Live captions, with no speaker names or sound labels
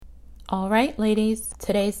All right, ladies,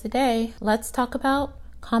 today's the day. Let's talk about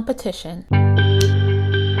competition.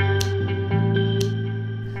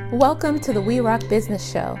 Welcome to the We Rock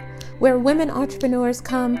Business Show, where women entrepreneurs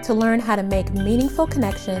come to learn how to make meaningful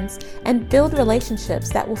connections and build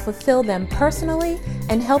relationships that will fulfill them personally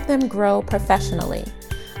and help them grow professionally.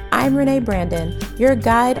 I'm Renee Brandon, your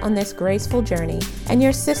guide on this graceful journey and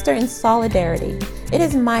your sister in solidarity. It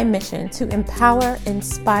is my mission to empower,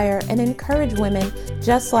 inspire, and encourage women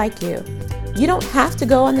just like you. You don't have to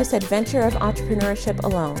go on this adventure of entrepreneurship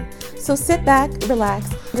alone. So sit back, relax,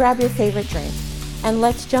 grab your favorite drink, and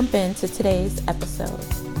let's jump into today's episode.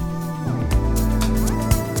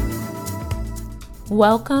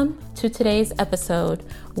 Welcome to today's episode.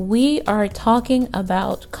 We are talking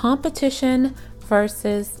about competition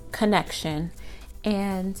versus connection.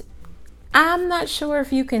 And I'm not sure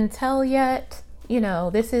if you can tell yet,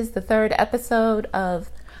 this is the third episode of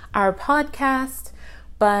our podcast,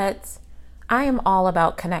 but I am all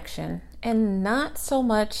about connection and not so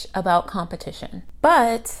much about competition.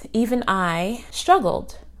 But even I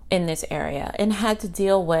struggled in this area and had to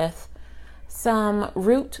deal with some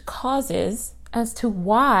root causes as to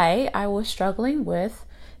why I was struggling with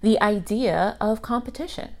the idea of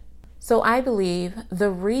competition. So I believe the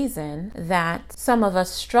reason that some of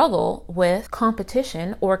us struggle with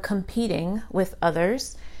competition or competing with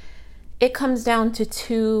others, it comes down to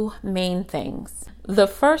two main things. The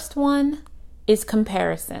first one is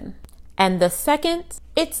comparison. And the second,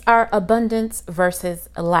 it's our abundance versus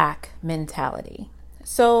lack mentality.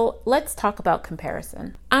 So let's talk about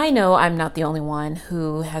comparison. I know I'm not the only one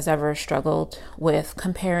who has ever struggled with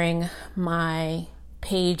comparing my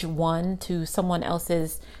page 1 to someone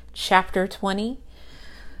else's chapter 20.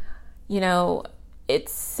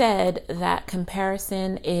 It's said that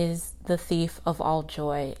comparison is the thief of all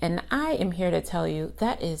joy. And I am here to tell you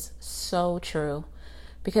that is so true.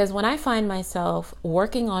 Because when I find myself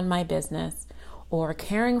working on my business or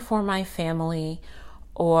caring for my family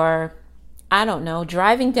or,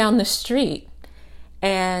 driving down the street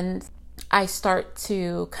and I start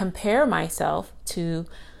to compare myself to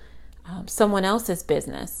someone else's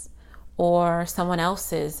business or someone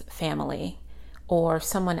else's family or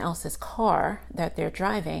someone else's car that they're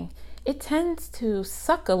driving, it tends to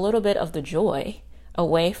suck a little bit of the joy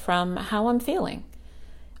away from how I'm feeling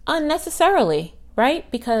unnecessarily.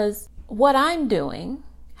 Right? Because what I'm doing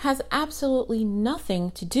has absolutely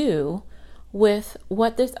nothing to do with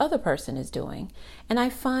what this other person is doing. And I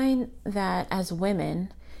find that as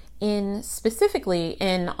women, specifically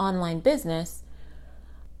in online business,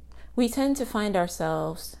 we tend to find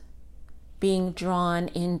ourselves being drawn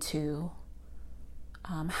into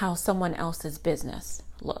how someone else's business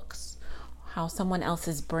looks, how someone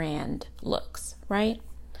else's brand looks, right?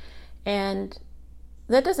 And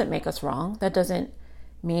that doesn't make us wrong. That doesn't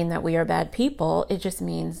mean that we are bad people. It just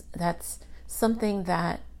means that's something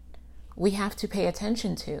that we have to pay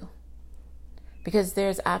attention to, because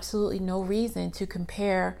there's absolutely no reason to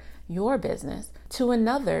compare your business to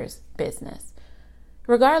another's business,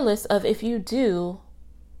 regardless of if you do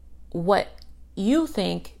what you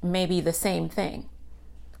think may be the same thing,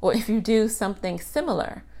 or if you do something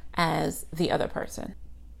similar as the other person.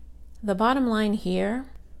 The bottom line here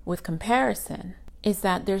with comparison is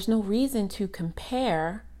that there's no reason to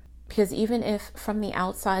compare, because even if from the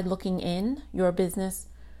outside looking in, your business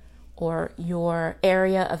or your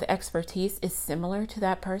area of expertise is similar to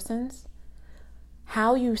that person's,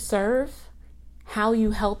 how you serve, how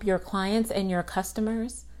you help your clients and your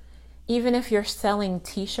customers, even if you're selling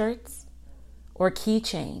t-shirts or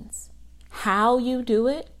keychains, how you do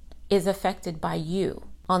it is affected by you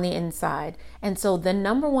on the inside. And so the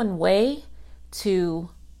number one way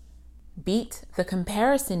to beat the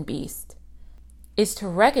comparison beast is to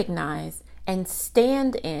recognize and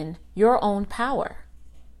stand in your own power.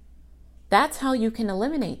 That's how you can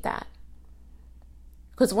eliminate that.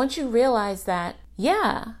 Because once you realize that,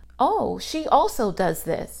 she also does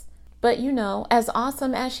this, but as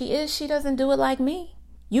awesome as she is, she doesn't do it like me.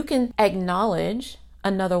 You can acknowledge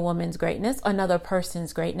another woman's greatness, another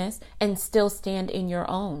person's greatness, and still stand in your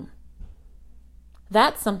own.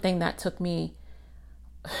 That's something that took me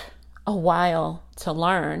a while to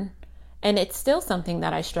learn, and it's still something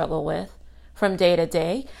that I struggle with from day to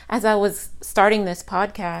day. As I was starting this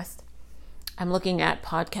podcast, I'm looking at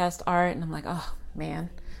podcast art and I'm like, oh man,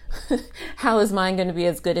 how is mine going to be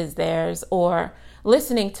as good as theirs? Or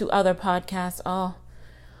listening to other podcasts, oh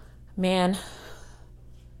man,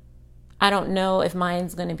 I don't know if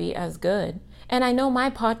mine's going to be as good. And I know my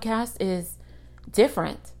podcast is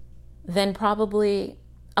different than probably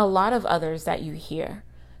a lot of others that you hear,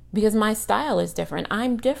 because my style is different.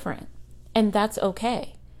 I'm different, and that's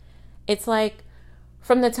okay. It's like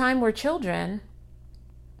from the time we're children,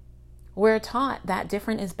 we're taught that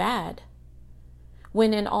different is bad.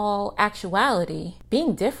 When in all actuality,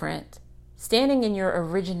 being different, standing in your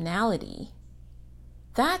originality,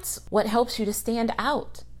 that's what helps you to stand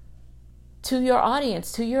out to your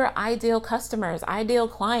audience, to your ideal customers, ideal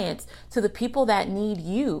clients, to the people that need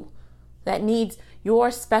you, that needs your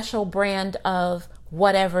special brand of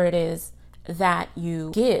whatever it is that you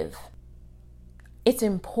give. It's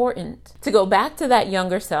important to go back to that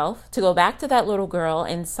younger self, to go back to that little girl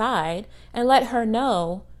inside and let her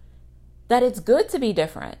know that it's good to be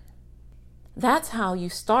different. That's how you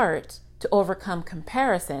start to overcome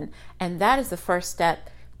comparison. And that is the first step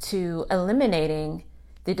to eliminating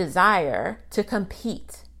the desire to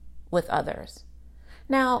compete with others.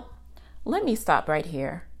 Now, let me stop right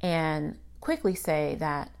here and quickly say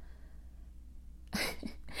that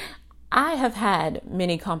I have had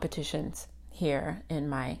many competitions here in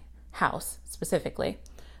my house specifically.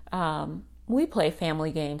 We play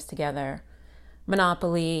family games together,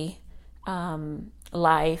 Monopoly,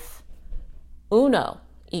 Life, Uno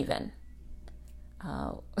even.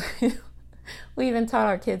 We even taught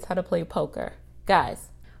our kids how to play poker. Guys,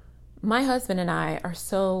 my husband and I are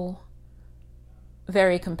so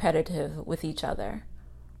very competitive with each other.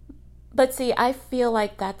 But see, I feel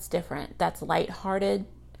like that's different. That's lighthearted.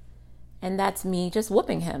 And that's me just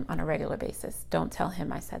whooping him on a regular basis. Don't tell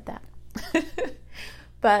him I said that.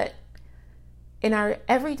 But in our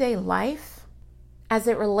everyday life, as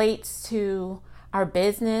it relates to our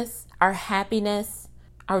business, our happiness,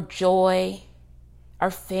 our joy,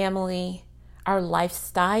 our family, our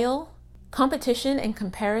lifestyle, competition and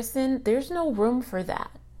comparison, there's no room for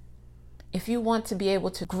that. If you want to be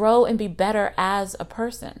able to grow and be better as a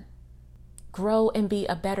person, grow and be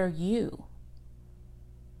a better you.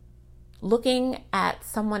 Looking at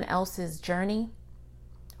someone else's journey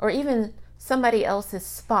or even somebody else's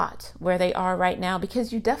spot where they are right now,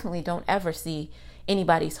 because you definitely don't ever see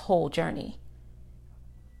anybody's whole journey.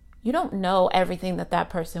 You don't know everything that that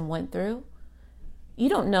person went through. You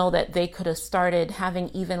don't know that they could have started having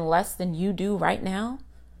even less than you do right now.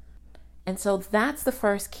 And so that's the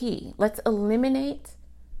first key. Let's eliminate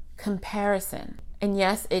comparison. And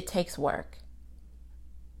yes, it takes work.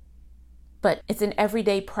 But it's an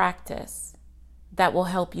everyday practice that will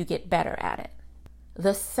help you get better at it.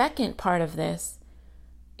 The second part of this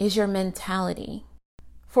is your mentality.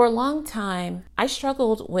 For a long time, I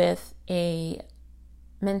struggled with a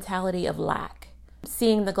mentality of lack,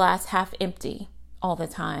 seeing the glass half empty all the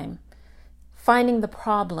time, finding the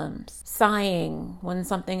problems, sighing when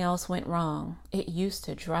something else went wrong. It used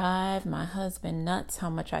to drive my husband nuts how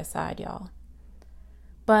much I sighed, y'all.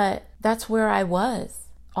 But that's where I was.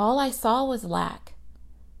 All I saw was lack.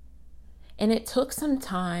 And it took some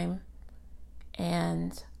time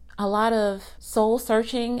and a lot of soul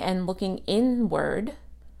searching and looking inward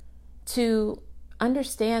to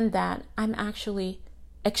understand that I'm actually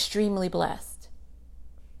extremely blessed.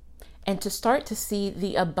 And to start to see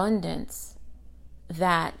the abundance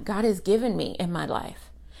that God has given me in my life.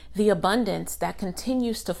 The abundance that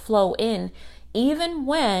continues to flow in even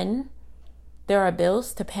when there are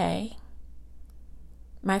bills to pay.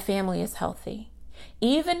 My family is healthy.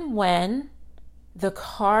 Even when the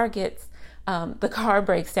car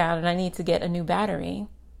breaks down and I need to get a new battery,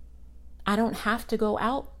 I don't have to go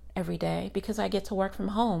out every day because I get to work from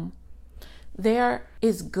home. There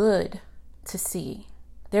is good to see.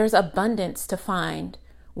 There's abundance to find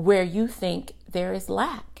where you think there is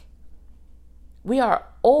lack. We are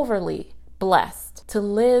overly blessed to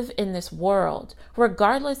live in this world,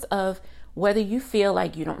 regardless of whether you feel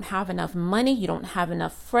like you don't have enough money, you don't have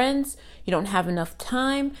enough friends, you don't have enough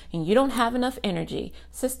time, and you don't have enough energy.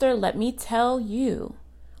 Sister, let me tell you,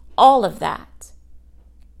 all of that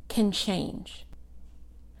can change.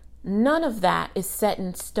 None of that is set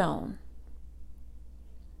in stone.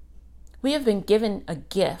 We have been given a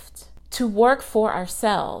gift to work for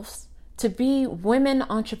ourselves, to be women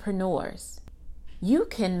entrepreneurs. You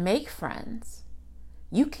can make friends.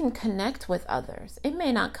 You can connect with others. It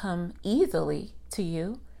may not come easily to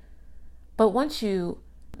you, but once you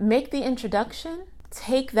make the introduction,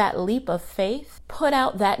 take that leap of faith, put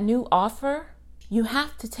out that new offer, you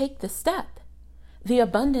have to take the step. The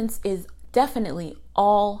abundance is definitely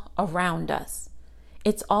all around us.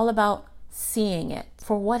 It's all about seeing it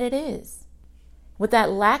for what it is. With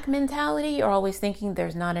that lack mentality, you're always thinking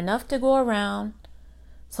there's not enough to go around.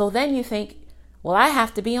 So then you think, well, I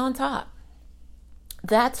have to be on top.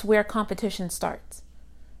 That's where competition starts.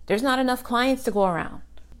 There's not enough clients to go around.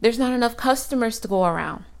 There's not enough customers to go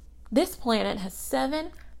around. This planet has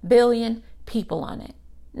 7 billion people on it.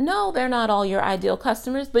 No, they're not all your ideal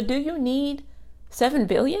customers, but do you need 7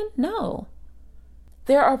 billion? No.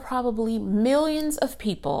 There are probably millions of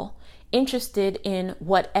people interested in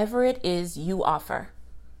whatever it is you offer.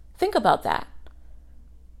 Think about that.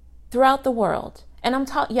 Throughout the world. And I'm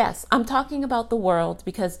talking about the world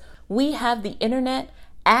because we have the internet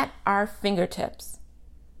at our fingertips.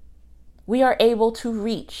 We are able to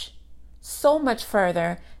reach so much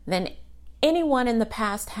further than anyone in the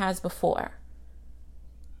past has before.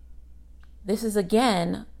 This is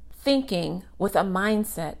again thinking with a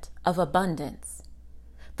mindset of abundance.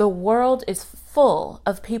 The world is full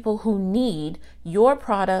of people who need your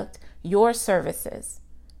product, your services.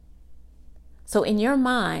 So in your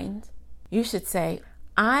mind, you should say,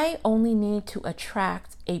 I only need to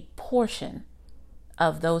attract a portion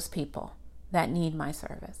of those people that need my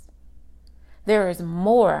service. There is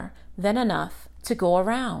more than enough to go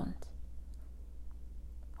around.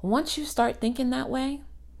 Once you start thinking that way,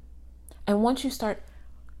 and once you start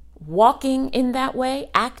walking in that way,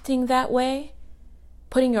 acting that way,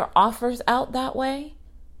 putting your offers out that way,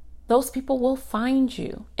 those people will find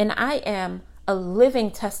you. And I am a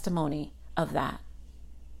living testimony of that.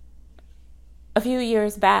 A few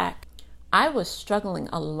years back, I was struggling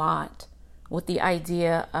a lot with the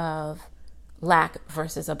idea of lack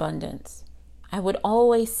versus abundance. I would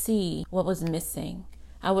always see what was missing.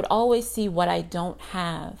 I would always see what I don't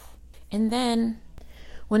have. And then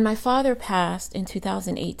when my father passed in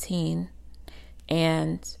 2018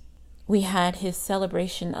 and we had his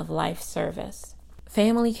celebration of life service,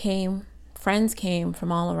 family came, friends came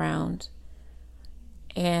from all around,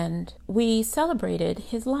 and we celebrated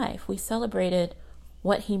his life. We celebrated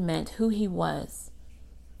what he meant, who he was.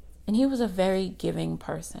 And he was a very giving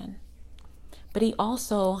person. But he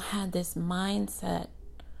also had this mindset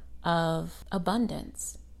of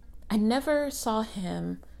abundance. I never saw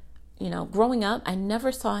him, growing up, I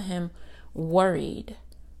never saw him worried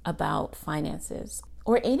about finances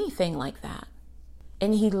or anything like that.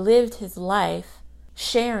 And he lived his life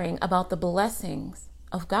sharing about the blessings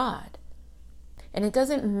of God. And it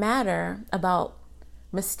doesn't matter about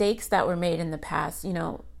mistakes that were made in the past.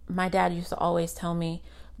 My dad used to always tell me,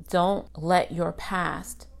 don't let your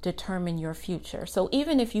past determine your future. So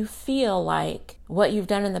even if you feel like what you've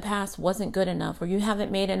done in the past wasn't good enough, or you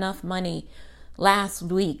haven't made enough money last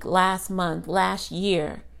week, last month, last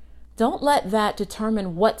year, don't let that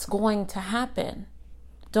determine what's going to happen.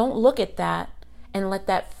 Don't look at that and let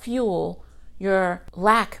that fuel your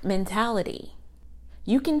lack mentality.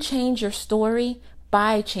 You can change your story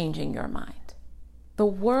by changing your mind. The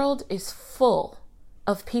world is full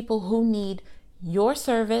of people who need your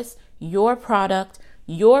service, your product,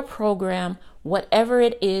 your program, whatever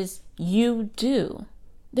it is you do.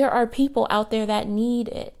 There are people out there that need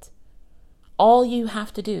it. All you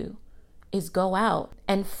have to do is go out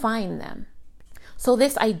and find them. So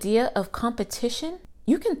this idea of competition,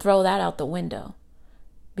 you can throw that out the window,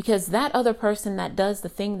 because that other person that does the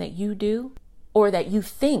thing that you do, or that you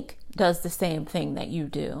think does the same thing that you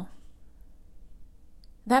do,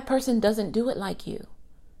 that person doesn't do it like you.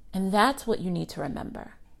 And that's what you need to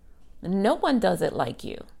remember. No one does it like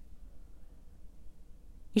you.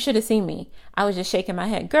 You should have seen me. I was just shaking my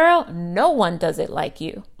head. Girl, no one does it like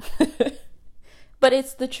you. But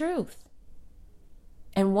it's the truth.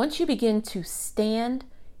 And once you begin to stand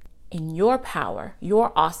in your power,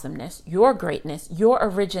 your awesomeness, your greatness, your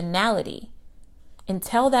originality, and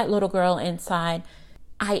tell that little girl inside,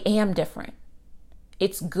 I am different.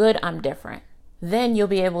 It's good I'm different. Then you'll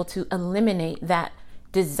be able to eliminate that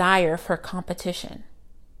desire for competition,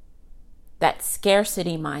 that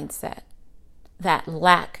scarcity mindset, that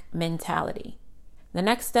lack mentality. The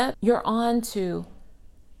next step, you're on to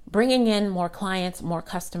bringing in more clients, more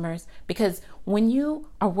customers, because when you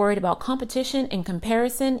are worried about competition and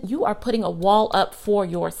comparison, you are putting a wall up for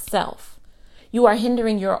yourself. You are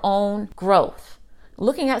hindering your own growth.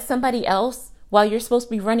 Looking at somebody else while you're supposed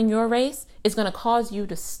to be running your race is going to cause you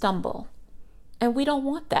to stumble. And we don't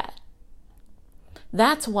want that.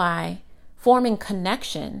 That's why forming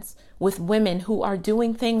connections with women who are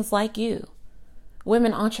doing things like you,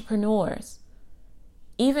 women entrepreneurs,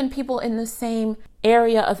 even people in the same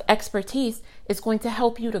area of expertise, is going to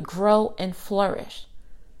help you to grow and flourish.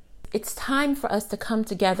 It's time for us to come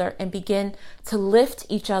together and begin to lift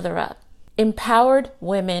each other up. Empowered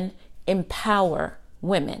women empower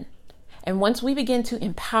women. And once we begin to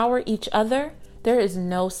empower each other, there is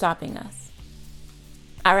no stopping us.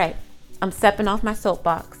 All right, I'm stepping off my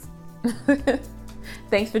soapbox.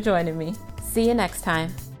 Thanks for joining me. See you next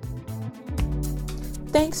time.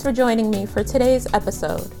 Thanks for joining me for today's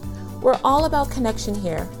episode. We're all about connection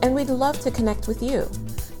here, and we'd love to connect with you.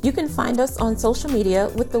 You can find us on social media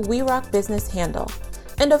with the We Rock Business handle.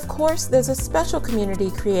 And of course, there's a special community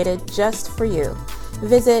created just for you.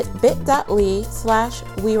 Visit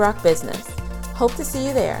bit.ly/WeRockBusiness. Hope to see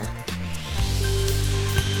you there.